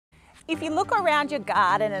If you look around your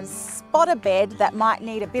garden and spot a bed that might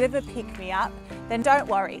need a bit of a pick-me-up, then don't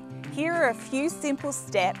worry. Here are a few simple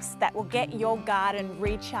steps that will get your garden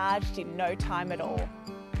recharged in no time at all.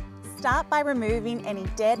 Start by removing any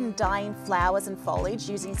dead and dying flowers and foliage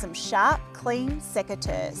using some sharp, clean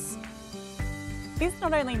secateurs. This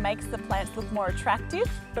not only makes the plants look more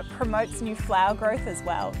attractive, but promotes new flower growth as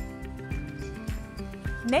well.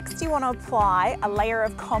 Next, you want to apply a layer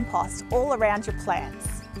of compost all around your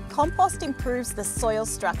plants. Compost improves the soil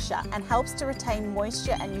structure and helps to retain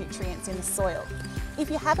moisture and nutrients in the soil.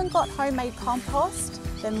 If you haven't got homemade compost,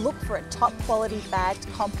 then look for a top quality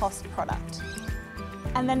bagged compost product.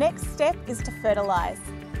 And the next step is to fertilise.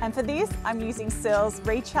 And for this, I'm using Searles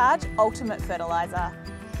Recharge Ultimate Fertiliser.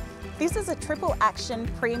 This is a triple action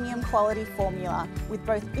premium quality formula with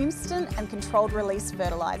both instant and controlled release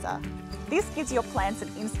fertiliser. This gives your plants an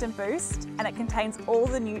instant boost and it contains all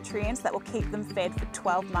the nutrients that will keep them fed for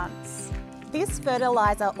 12 months. This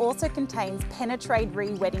fertiliser also contains penetrate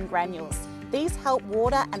re-wetting granules. These help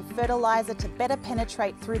water and fertiliser to better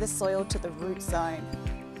penetrate through the soil to the root zone.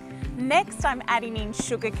 Next, I'm adding in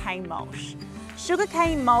sugarcane mulch.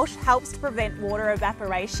 Sugarcane mulch helps to prevent water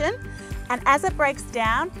evaporation, and as it breaks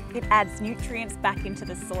down, it adds nutrients back into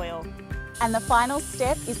the soil. And the final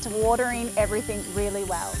step is to watering everything really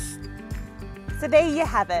well. So there you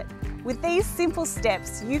have it. With these simple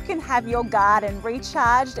steps, you can have your garden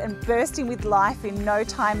recharged and bursting with life in no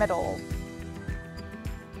time at all.